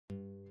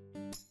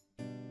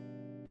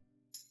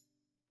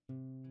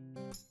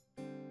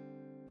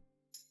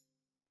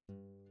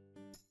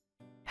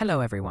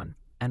Hello everyone,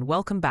 and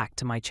welcome back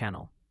to my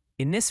channel.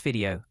 In this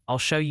video, I'll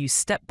show you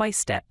step by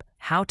step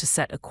how to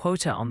set a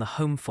quota on the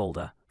home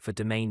folder for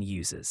domain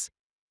users.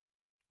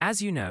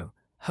 As you know,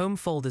 home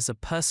folders are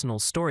personal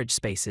storage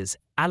spaces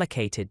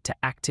allocated to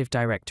Active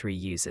Directory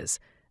users,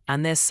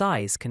 and their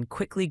size can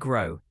quickly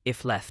grow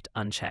if left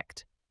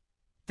unchecked.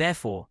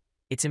 Therefore,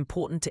 it's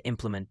important to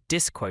implement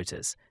disk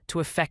quotas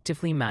to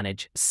effectively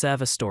manage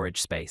server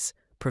storage space,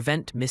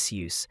 prevent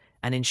misuse,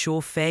 and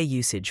ensure fair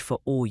usage for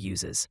all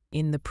users.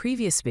 In the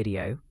previous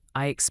video,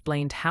 I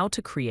explained how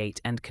to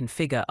create and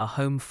configure a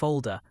home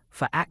folder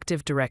for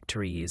Active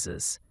Directory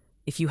users.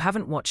 If you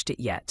haven't watched it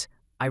yet,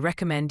 I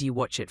recommend you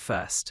watch it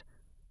first.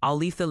 I'll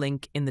leave the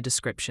link in the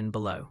description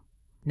below.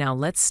 Now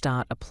let's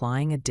start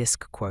applying a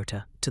disk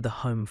quota to the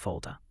home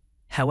folder.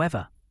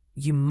 However,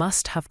 you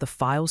must have the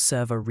File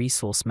Server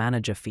Resource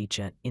Manager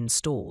feature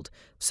installed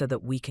so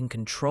that we can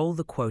control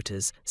the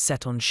quotas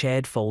set on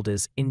shared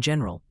folders in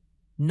general,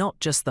 not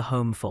just the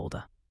home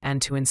folder. And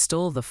to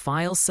install the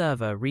File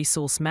Server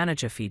Resource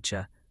Manager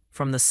feature,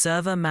 from the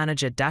Server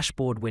Manager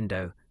dashboard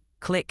window,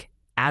 click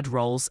Add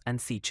Roles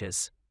and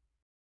Features.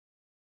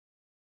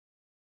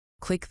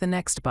 Click the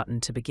Next button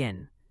to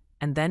begin,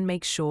 and then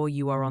make sure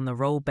you are on the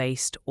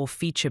role-based or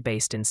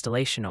feature-based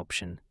installation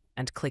option,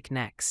 and click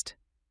Next.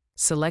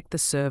 Select the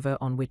server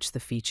on which the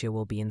feature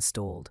will be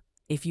installed,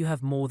 if you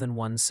have more than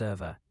one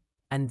server,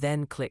 and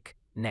then click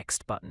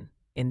Next button.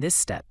 In this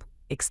step,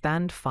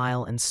 expand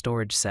File and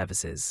Storage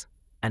Services,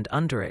 and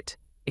under it,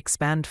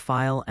 expand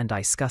File and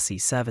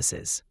iSCSI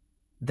Services.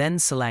 Then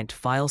select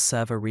File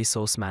Server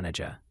Resource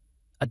Manager.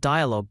 A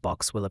dialog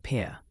box will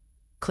appear.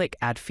 Click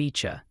Add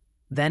Feature,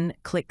 then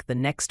click the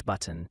Next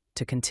button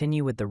to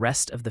continue with the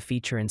rest of the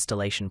feature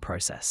installation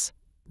process.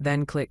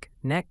 Then click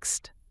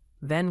Next,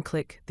 then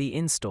click the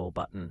Install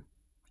button,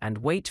 and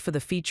wait for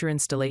the feature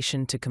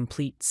installation to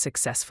complete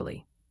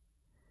successfully.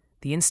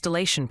 The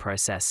installation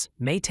process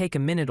may take a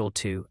minute or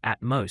two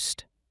at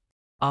most.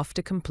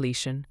 After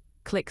completion,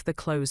 click the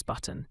Close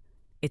button.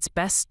 It's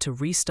best to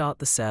restart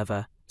the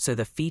server so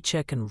the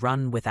feature can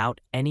run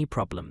without any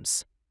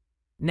problems.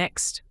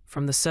 Next,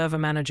 from the Server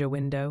Manager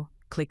window,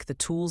 click the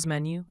Tools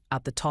menu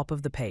at the top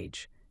of the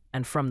page,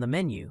 and from the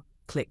menu,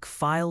 click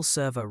File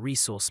Server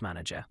Resource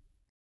Manager.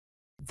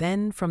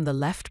 Then from the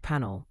left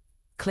panel,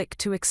 click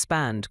to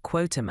expand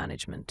Quota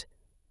Management,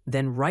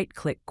 then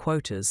right-click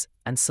Quotas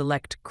and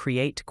select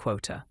Create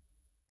Quota.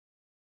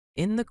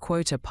 In the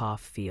Quota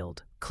Path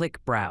field,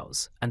 click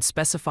Browse and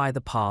specify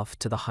the path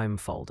to the home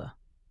folder.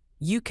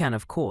 You can,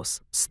 of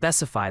course,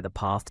 specify the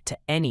path to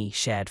any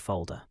shared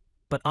folder,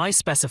 but I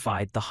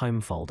specified the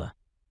home folder.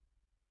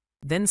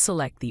 Then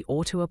select the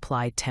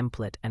Auto-Apply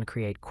template and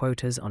create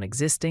quotas on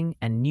existing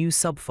and new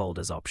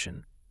subfolders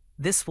option.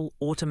 This will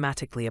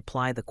automatically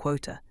apply the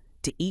quota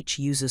to each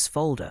user's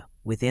folder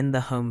within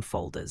the home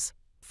folders.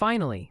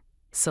 Finally,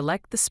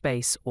 select the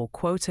space or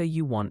quota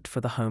you want for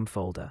the home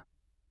folder.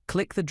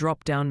 Click the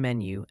drop-down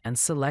menu and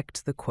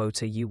select the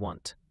quota you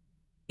want.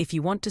 If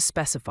you want to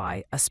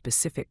specify a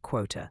specific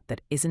quota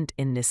that isn't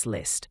in this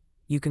list,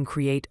 you can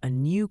create a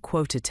new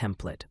quota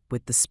template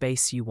with the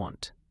space you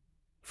want.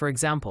 For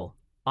example,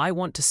 I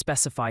want to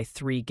specify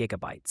 3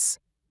 GB,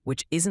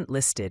 which isn't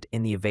listed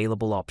in the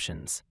available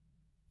options.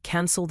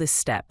 Cancel this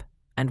step,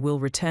 and we'll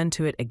return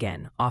to it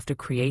again after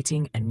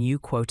creating a new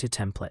quota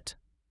template.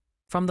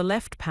 From the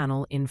left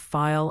panel in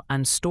File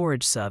and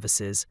Storage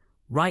Services,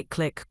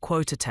 right-click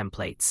Quota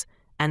Templates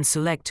and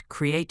select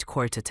Create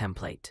Quota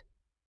Template.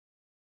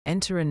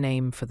 Enter a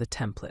name for the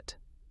template.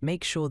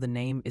 Make sure the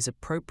name is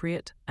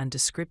appropriate and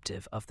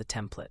descriptive of the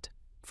template.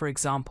 For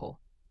example,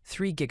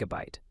 3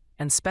 GB,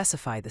 and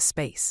specify the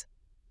space.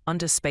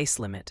 Under Space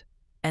Limit,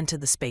 enter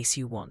the space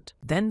you want.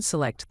 Then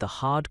select the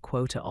Hard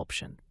Quota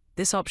option.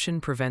 This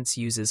option prevents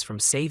users from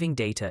saving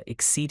data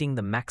exceeding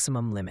the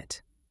maximum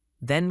limit.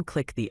 Then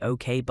click the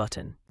OK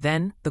button.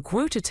 Then the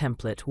quota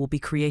template will be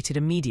created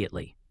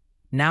immediately.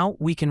 Now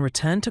we can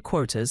return to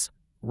Quotas,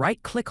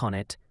 right-click on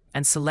it,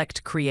 and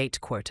select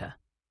Create Quota.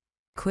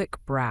 Click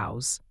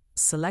Browse,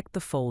 select the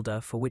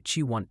folder for which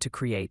you want to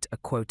create a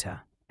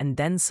quota, and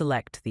then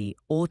select the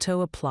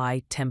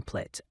Auto-Apply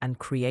template and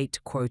create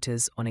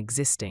quotas on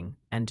existing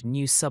and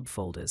new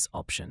subfolders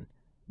option.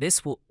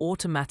 This will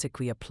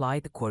automatically apply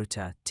the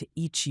quota to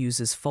each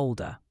user's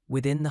folder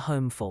within the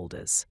home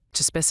folders.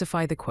 To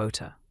specify the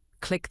quota,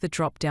 click the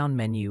drop-down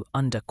menu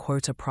under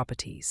Quota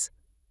Properties.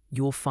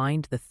 You'll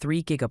find the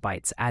 3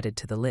 GB added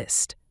to the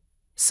list.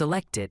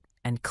 Select it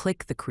and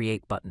click the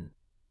Create button.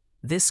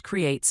 This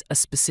creates a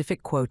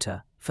specific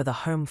quota for the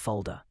home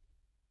folder.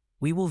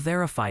 We will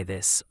verify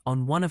this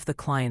on one of the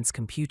client's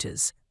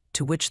computers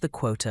to which the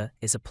quota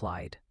is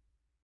applied.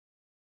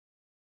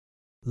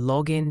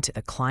 Log in to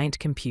a client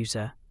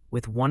computer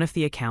with one of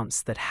the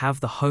accounts that have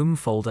the home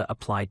folder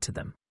applied to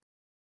them.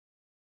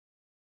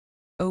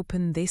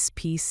 Open this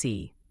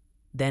PC,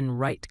 then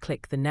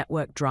right-click the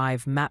network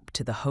drive mapped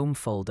to the home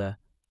folder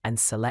and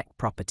select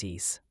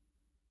Properties.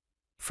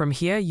 From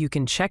here, you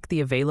can check the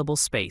available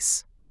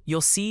space.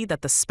 You'll see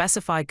that the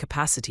specified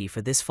capacity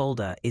for this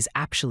folder is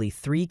actually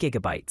 3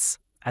 GB.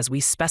 as we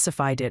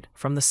specified it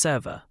from the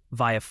server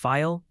via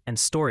file and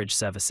storage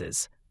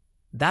services.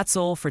 That's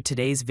all for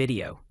today's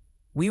video.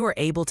 We were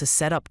able to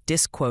set up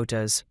disk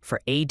quotas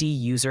for AD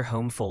user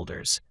home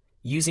folders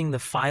using the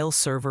File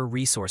Server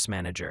Resource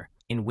Manager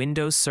in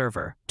Windows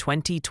Server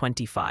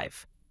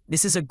 2025.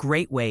 This is a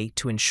great way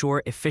to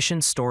ensure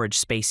efficient storage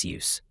space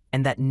use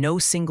and that no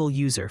single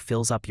user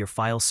fills up your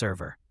file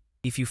server.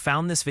 If you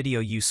found this video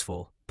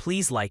useful,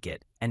 please like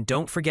it and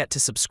don't forget to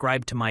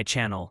subscribe to my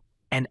channel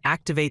and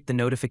activate the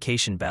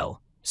notification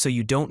bell so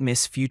you don't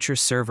miss future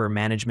server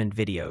management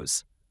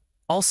videos.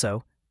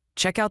 Also,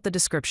 check out the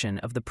description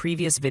of the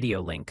previous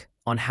video link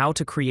on how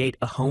to create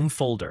a home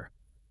folder.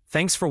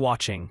 Thanks for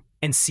watching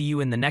and see you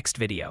in the next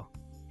video.